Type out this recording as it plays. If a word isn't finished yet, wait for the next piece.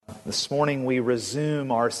This morning we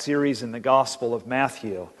resume our series in the Gospel of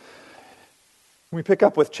Matthew. We pick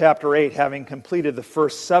up with chapter 8, having completed the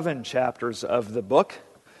first 7 chapters of the book.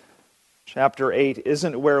 Chapter 8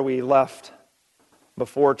 isn't where we left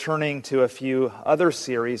before turning to a few other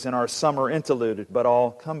series in our summer interlude, but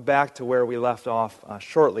I'll come back to where we left off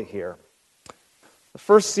shortly here. The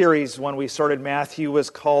first series, when we started Matthew,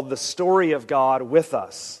 was called The Story of God with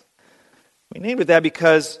Us. We named it that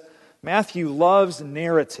because Matthew loves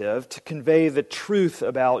narrative to convey the truth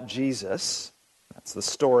about Jesus. That's the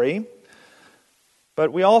story.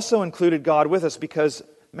 But we also included God with us because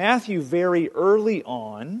Matthew very early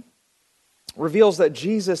on reveals that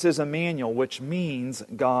Jesus is Emmanuel, which means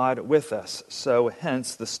God with us. So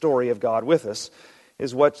hence the story of God with us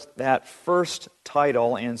is what that first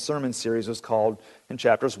title and sermon series was called in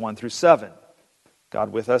chapters 1 through 7.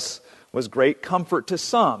 God with us was great comfort to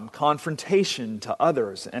some, confrontation to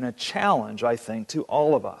others, and a challenge, I think, to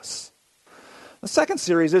all of us. The second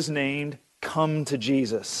series is named Come to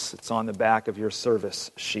Jesus. It's on the back of your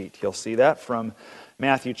service sheet. You'll see that from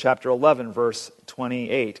Matthew chapter 11, verse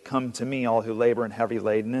 28. Come to me, all who labor and heavy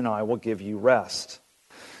laden, and I will give you rest.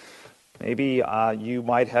 Maybe you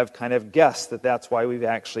might have kind of guessed that that's why we've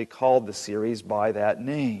actually called the series by that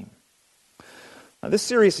name. Now, this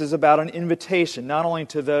series is about an invitation, not only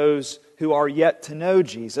to those who are yet to know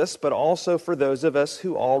Jesus, but also for those of us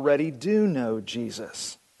who already do know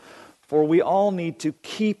Jesus. For we all need to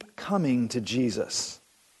keep coming to Jesus.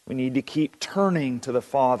 We need to keep turning to the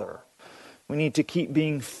Father. We need to keep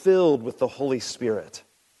being filled with the Holy Spirit.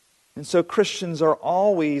 And so Christians are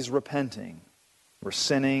always repenting. We're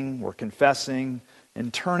sinning, we're confessing,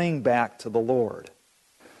 and turning back to the Lord.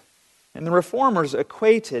 And the Reformers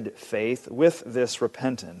equated faith with this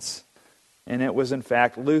repentance. And it was, in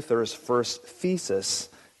fact, Luther's first thesis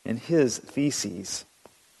in his theses.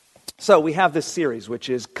 So we have this series, which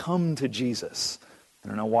is Come to Jesus. I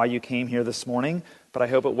don't know why you came here this morning, but I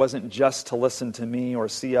hope it wasn't just to listen to me or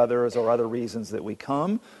see others or other reasons that we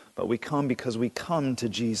come, but we come because we come to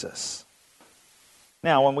Jesus.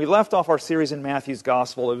 Now, when we left off our series in Matthew's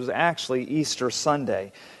Gospel, it was actually Easter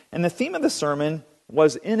Sunday. And the theme of the sermon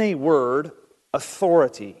was, in a word,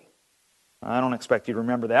 authority. I don't expect you to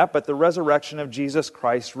remember that, but the resurrection of Jesus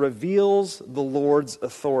Christ reveals the Lord's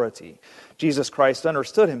authority. Jesus Christ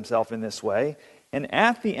understood himself in this way, and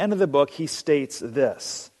at the end of the book he states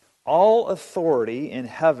this: all authority in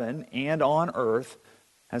heaven and on earth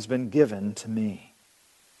has been given to me.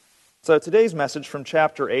 So today's message from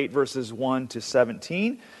chapter 8, verses 1 to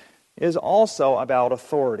 17, is also about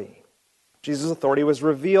authority. Jesus' authority was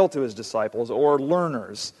revealed to his disciples, or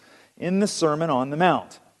learners, in the Sermon on the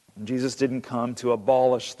Mount. Jesus didn't come to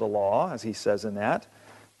abolish the law, as he says in that,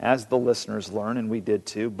 as the listeners learn, and we did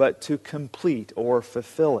too, but to complete or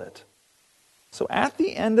fulfill it. So at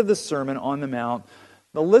the end of the Sermon on the Mount,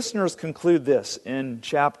 the listeners conclude this in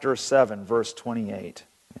chapter 7, verse 28.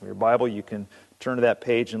 In your Bible, you can turn to that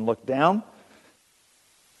page and look down.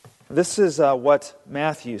 This is what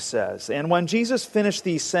Matthew says. And when Jesus finished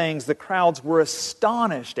these sayings, the crowds were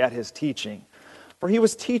astonished at his teaching. For he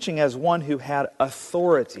was teaching as one who had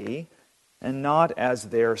authority and not as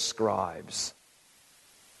their scribes.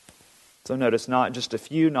 So notice, not just a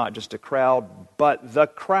few, not just a crowd, but the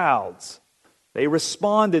crowds. They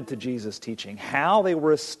responded to Jesus' teaching. How? They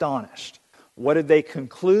were astonished. What did they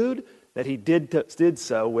conclude? That he did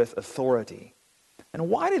so with authority. And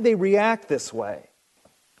why did they react this way?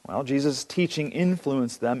 Well, Jesus' teaching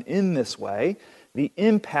influenced them in this way. The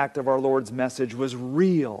impact of our Lord's message was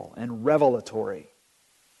real and revelatory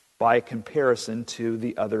by comparison to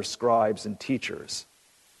the other scribes and teachers.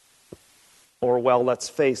 Or, well, let's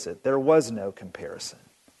face it, there was no comparison.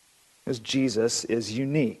 Because Jesus is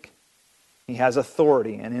unique. He has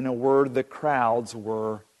authority, and in a word, the crowds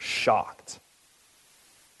were shocked.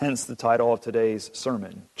 Hence the title of today's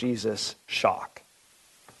sermon, Jesus Shock.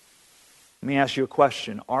 Let me ask you a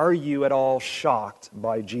question. Are you at all shocked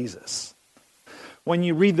by Jesus? When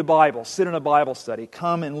you read the Bible, sit in a Bible study,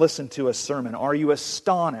 come and listen to a sermon, are you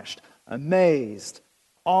astonished, amazed,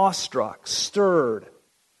 awestruck, stirred,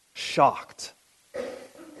 shocked?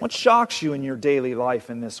 What shocks you in your daily life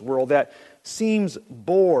in this world that seems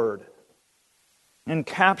bored and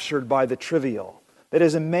captured by the trivial, that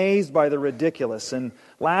is amazed by the ridiculous and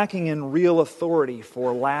lacking in real authority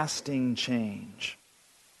for lasting change?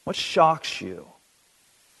 What shocks you?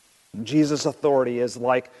 Jesus' authority is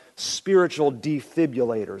like spiritual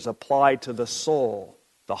defibrillators applied to the soul,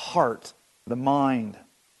 the heart, the mind,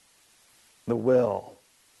 the will.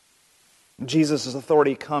 Jesus'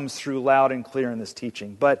 authority comes through loud and clear in this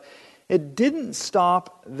teaching. But it didn't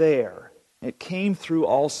stop there. It came through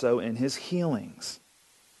also in his healings.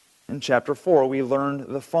 In chapter 4, we learned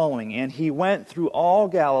the following. And he went through all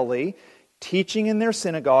Galilee, teaching in their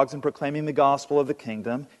synagogues and proclaiming the gospel of the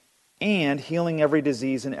kingdom, and healing every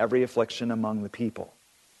disease and every affliction among the people.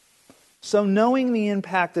 So knowing the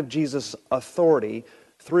impact of Jesus' authority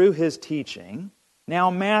through his teaching, now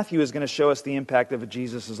Matthew is going to show us the impact of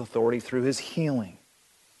Jesus' authority through his healing.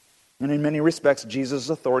 And in many respects, Jesus'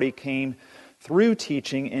 authority came through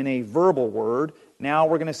teaching in a verbal word. Now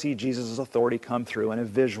we're going to see Jesus' authority come through in a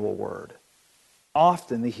visual word.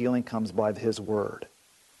 Often the healing comes by his word.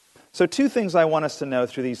 So two things I want us to know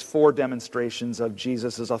through these 4 demonstrations of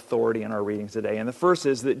Jesus' authority in our reading today. And the first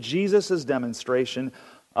is that Jesus' demonstration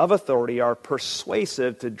of authority are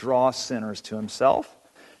persuasive to draw sinners to himself.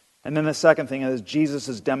 And then the second thing is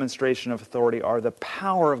Jesus' demonstration of authority are the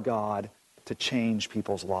power of God to change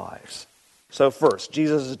people's lives. So first,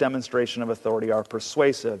 Jesus' demonstration of authority are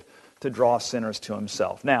persuasive to draw sinners to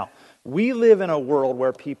himself. Now, we live in a world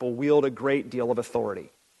where people wield a great deal of authority.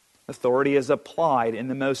 Authority is applied in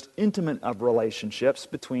the most intimate of relationships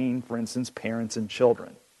between, for instance, parents and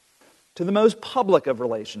children, to the most public of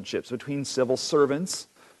relationships between civil servants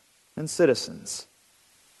and citizens.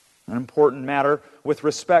 An important matter with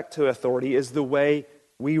respect to authority is the way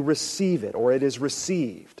we receive it, or it is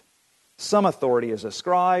received. Some authority is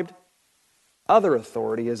ascribed, other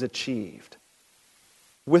authority is achieved.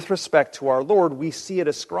 With respect to our Lord, we see it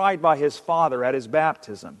ascribed by his Father at his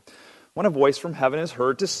baptism, when a voice from heaven is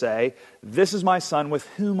heard to say, "This is my Son with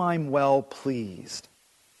whom I'm well pleased."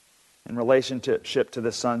 In relationship to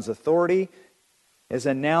the Son's authority is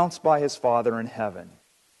announced by his Father in heaven.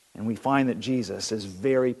 And we find that Jesus is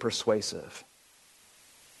very persuasive.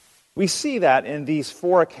 We see that in these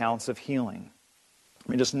 4 accounts of healing. Let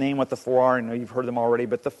me just name what the 4 are. I know you've heard them already,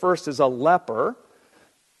 but the first is a leper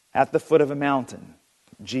at the foot of a mountain.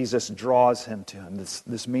 Jesus draws him to him.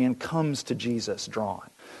 This man comes to Jesus drawn.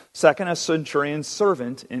 Second, a centurion's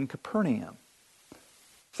servant in Capernaum.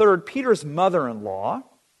 Third, Peter's mother-in-law.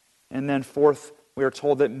 And then fourth, we are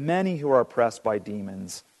told that many who are oppressed by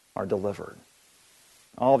demons are delivered.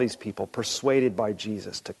 All these people persuaded by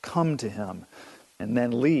Jesus to come to him and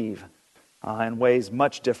then leave in ways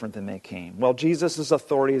much different than they came. Well, Jesus'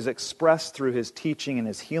 authority is expressed through his teaching and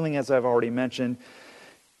his healing, as I've already mentioned,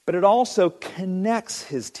 but it also connects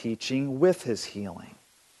his teaching with his healing.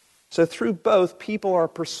 So through both, people are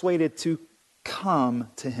persuaded to come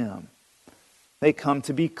to him. They come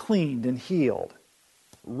to be cleaned and healed,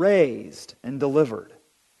 raised and delivered.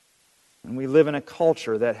 And we live in a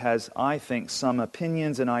culture that has, I think, some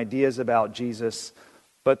opinions and ideas about Jesus,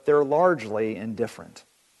 but they're largely indifferent.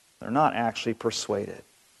 They're not actually persuaded.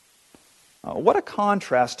 What a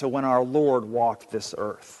contrast to when our Lord walked this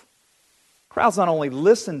earth. Crowds not only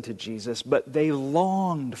listened to Jesus, but they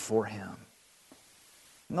longed for him.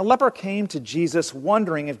 And the leper came to Jesus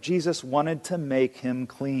wondering if Jesus wanted to make him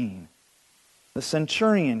clean. The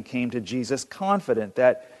centurion came to Jesus confident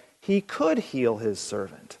that he could heal his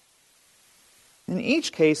servant. In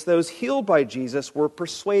each case, those healed by Jesus were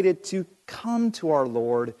persuaded to come to our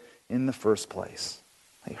Lord in the first place.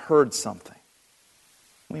 They heard something.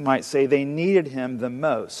 We might say they needed him the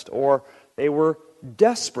most, or they were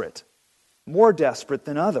desperate, more desperate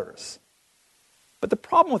than others. But the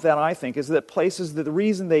problem with that, I think, is that it places the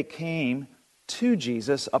reason they came to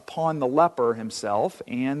Jesus upon the leper himself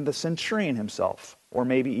and the centurion himself, or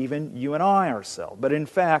maybe even you and I ourselves. But in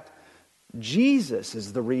fact, Jesus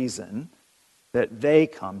is the reason that they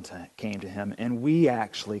came to him, and we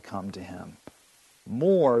actually come to him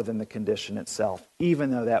more than the condition itself, even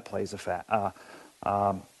though that plays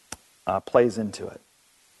into it.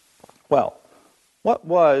 Well, what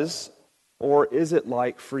was or is it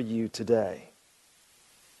like for you today?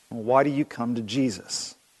 Well, why do you come to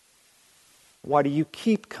Jesus? Why do you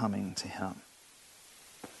keep coming to him?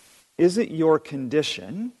 Is it your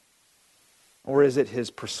condition, or is it his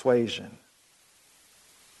persuasion?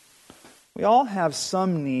 We all have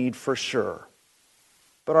some need for sure.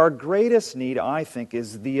 But our greatest need, I think,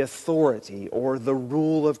 is the authority or the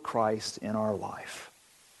rule of Christ in our life.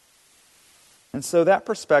 And so that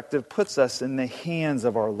perspective puts us in the hands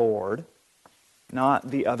of our Lord,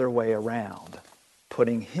 not the other way around,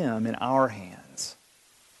 putting him in our hands.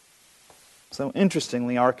 So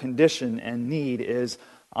interestingly, our condition and need is,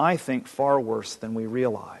 I think, far worse than we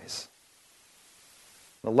realize.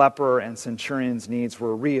 The leper and centurion's needs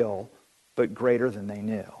were real, but greater than they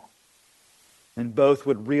knew. And both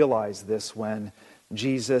would realize this when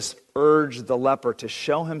Jesus urged the leper to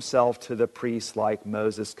show himself to the priest like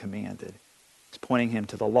Moses commanded. He's pointing him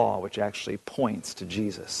to the law, which actually points to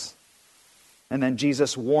Jesus. And then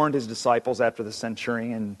Jesus warned his disciples after the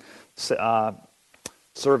centurion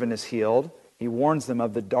servant is healed. He warns them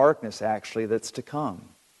of the darkness, actually, that's to come,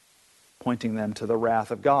 pointing them to the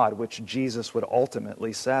wrath of God, which Jesus would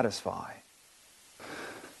ultimately satisfy.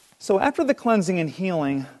 So after the cleansing and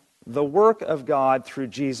healing, the work of God through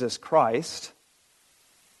Jesus Christ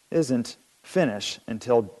isn't finished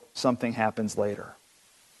until something happens later.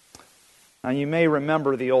 Now you may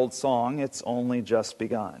remember the old song, "It's Only Just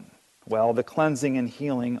Begun." Well, the cleansing and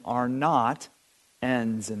healing are not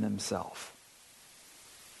ends in themselves.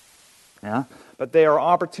 Yeah? But they are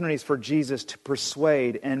opportunities for Jesus to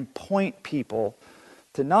persuade and point people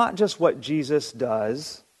to not just what Jesus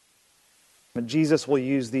does, but Jesus will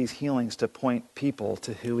use these healings to point people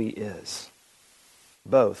to who He is.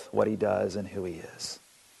 Both what He does and who He is.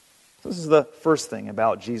 This is the first thing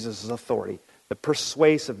about Jesus' authority, the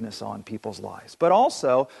persuasiveness on people's lives. But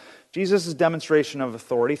also, Jesus' demonstration of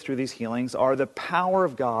authority through these healings are the power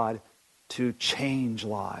of God to change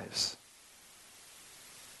lives.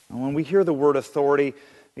 And when we hear the word authority,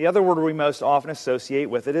 the other word we most often associate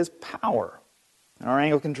with it is power. In our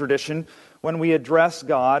Anglican tradition, when we address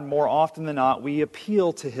God, more often than not, we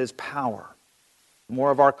appeal to His power.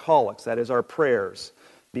 More of our collects, that is our prayers,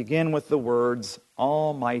 begin with the words,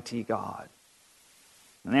 "Almighty God."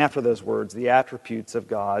 And after those words, the attributes of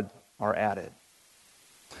God are added.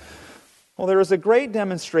 Well, there is a great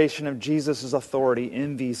demonstration of Jesus' authority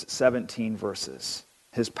in these 17 verses,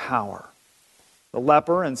 His power. The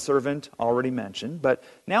leper and servant already mentioned, but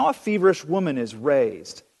now a feverish woman is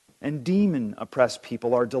raised, and demon-oppressed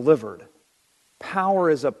people are delivered. Power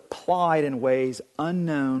is applied in ways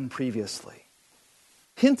unknown previously,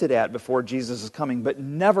 hinted at before Jesus is coming, but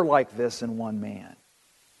never like this in one man.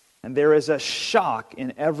 And there is a shock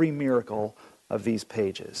in every miracle of these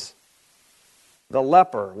pages. The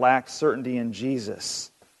leper lacked certainty in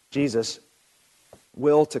Jesus'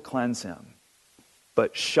 will to cleanse him,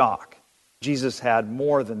 but shock. Jesus had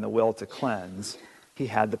more than the will to cleanse. He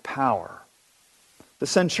had the power. The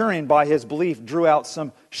centurion, by his belief, drew out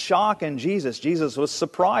some shock in Jesus. Jesus was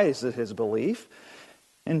surprised at his belief.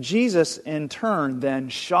 And Jesus, in turn, then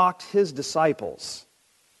shocked his disciples.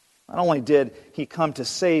 Not only did He come to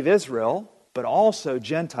save Israel, but also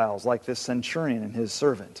Gentiles like this centurion and his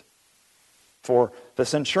servant. For the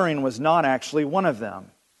centurion was not actually one of them.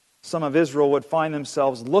 Some of Israel would find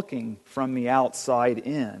themselves looking from the outside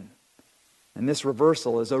in. And this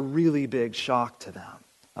reversal is a really big shock to them,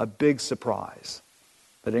 a big surprise.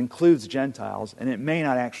 But it includes Gentiles, and it may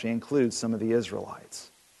not actually include some of the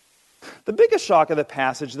Israelites. The biggest shock of the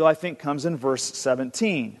passage, though, I think comes in verse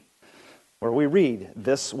 17, where we read,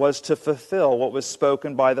 "This was to fulfill what was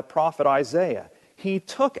spoken by the prophet Isaiah. He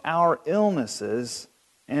took our illnesses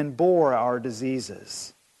and bore our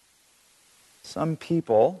diseases." Some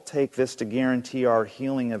people take this to guarantee our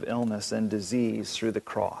healing of illness and disease through the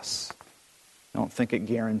cross. I don't think it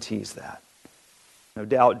guarantees that. No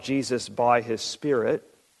doubt Jesus, by His Spirit,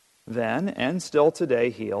 then and still today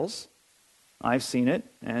heals. I've seen it,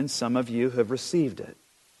 and some of you have received it.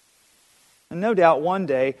 And no doubt one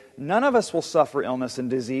day, none of us will suffer illness and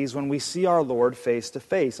disease when we see our Lord face to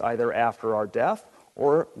face, either after our death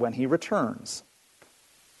or when He returns.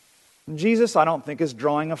 Jesus, I don't think, is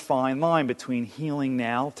drawing a fine line between healing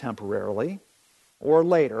now, temporarily, or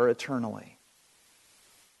later, eternally.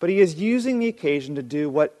 But He is using the occasion to do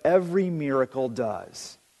what every miracle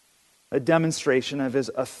does, a demonstration of His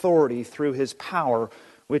authority through His power,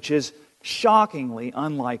 which is shockingly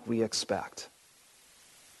unlike we expect.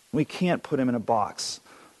 We can't put Him in a box.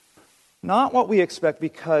 Not what we expect,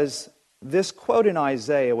 because this quote in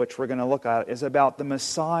Isaiah, which we're going to look at, is about the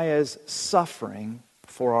Messiah's suffering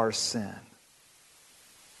for our sin.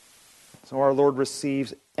 So our Lord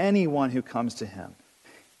receives anyone who comes to Him.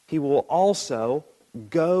 He will also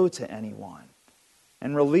go to anyone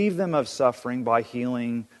and relieve them of suffering by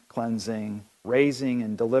healing, cleansing, raising,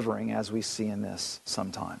 and delivering, as we see in this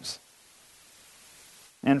sometimes.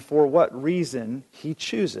 And for what reason He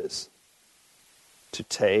chooses to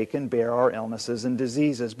take and bear our illnesses and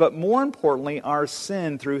diseases, but more importantly, our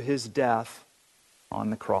sin through His death on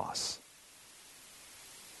the cross.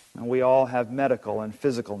 And we all have medical and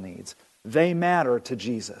physical needs. They matter to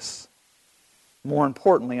Jesus. More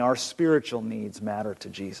importantly, our spiritual needs matter to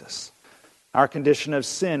Jesus. Our condition of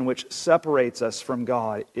sin, which separates us from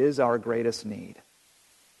God, is our greatest need.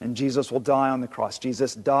 And Jesus will die on the cross.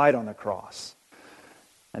 Jesus died on the cross.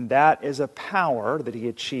 And that is a power that He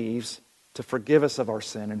achieves to forgive us of our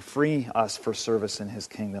sin and free us for service in His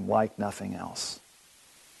kingdom like nothing else.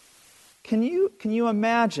 Can you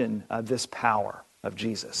imagine this power of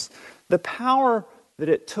Jesus? The power that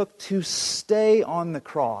it took to stay on the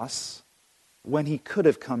cross when He could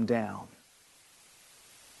have come down.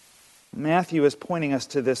 Matthew is pointing us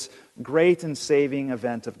to this great and saving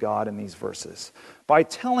event of God in these verses by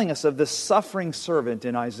telling us of the suffering servant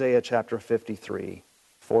in Isaiah chapter 53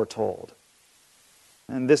 foretold.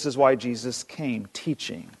 And this is why Jesus came,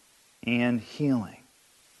 teaching and healing.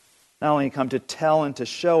 Not only come to tell and to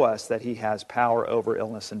show us that he has power over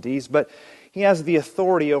illness and disease, but he has the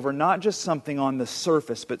authority over not just something on the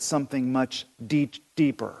surface, but something much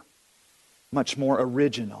deeper, much more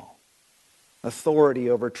original. Authority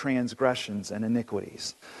over transgressions and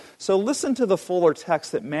iniquities. So listen to the fuller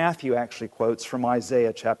text that Matthew actually quotes from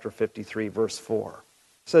Isaiah chapter 53, verse 4.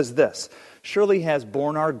 It says this, surely he has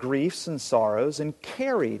borne our griefs and sorrows and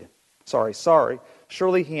carried,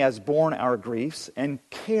 surely he has borne our griefs and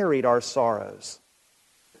carried our sorrows.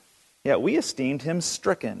 Yet we esteemed him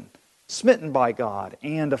stricken, smitten by God,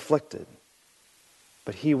 and afflicted.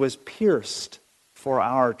 But he was pierced for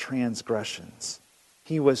our transgressions.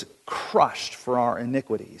 He was crushed for our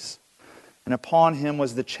iniquities, and upon him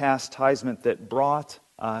was the chastisement that brought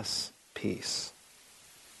us peace.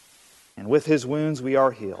 And with his wounds we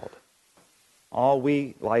are healed. All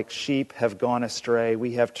we, like sheep, have gone astray.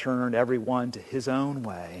 We have turned every one to his own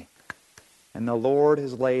way, and the Lord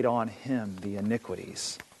has laid on him the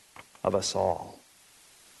iniquities of us all.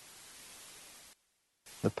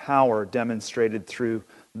 The power demonstrated through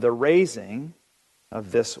the raising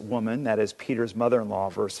of this woman, that is Peter's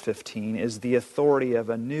mother-in-law, verse 15, is the authority of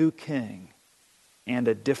a new king and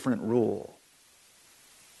a different rule.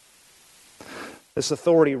 This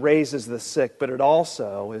authority raises the sick, but it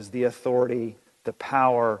also is the authority, the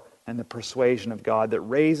power, and the persuasion of God that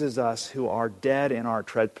raises us who are dead in our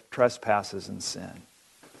trespasses and sin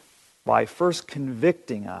by first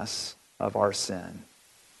convicting us of our sin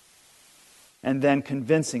and then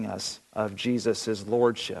convincing us of Jesus'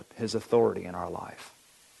 lordship, his authority in our life.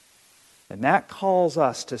 And that calls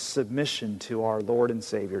us to submission to our Lord and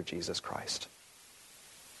Savior, Jesus Christ.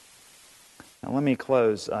 Now let me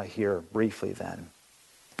close here briefly then.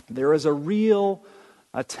 There is a real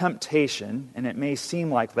temptation, and it may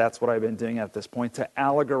seem like that's what I've been doing at this point, to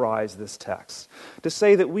allegorize this text. To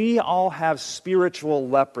say that we all have spiritual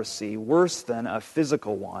leprosy worse than a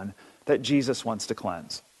physical one that Jesus wants to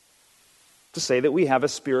cleanse. To say that we have a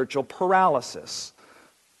spiritual paralysis,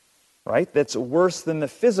 right? That's worse than the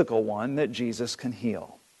physical one that Jesus can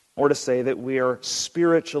heal. Or to say that we are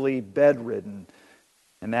spiritually bedridden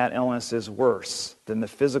and that illness is worse than the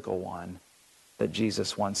physical one that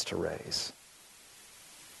Jesus wants to raise.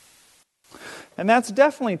 And that's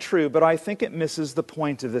definitely true, but I think it misses the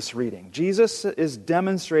point of this reading. Jesus is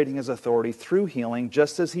demonstrating his authority through healing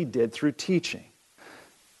just as he did through teaching.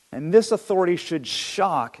 And this authority should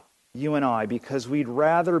shock you and I, because we'd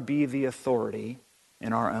rather be the authority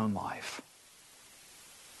in our own life.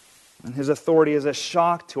 And his authority is a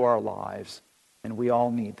shock to our lives, and we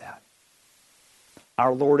all need that.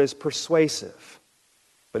 Our Lord is persuasive,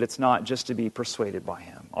 but it's not just to be persuaded by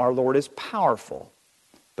him. Our Lord is powerful,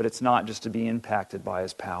 but it's not just to be impacted by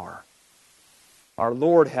his power. Our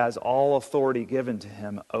Lord has all authority given to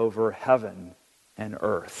him over heaven and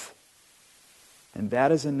earth. And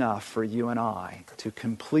that is enough for you and I to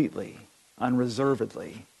completely,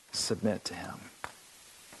 unreservedly submit to him.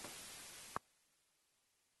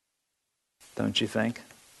 Don't you think?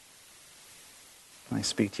 I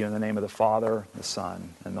speak to you in the name of the Father, the Son,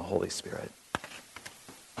 and the Holy Spirit.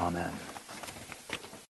 Amen.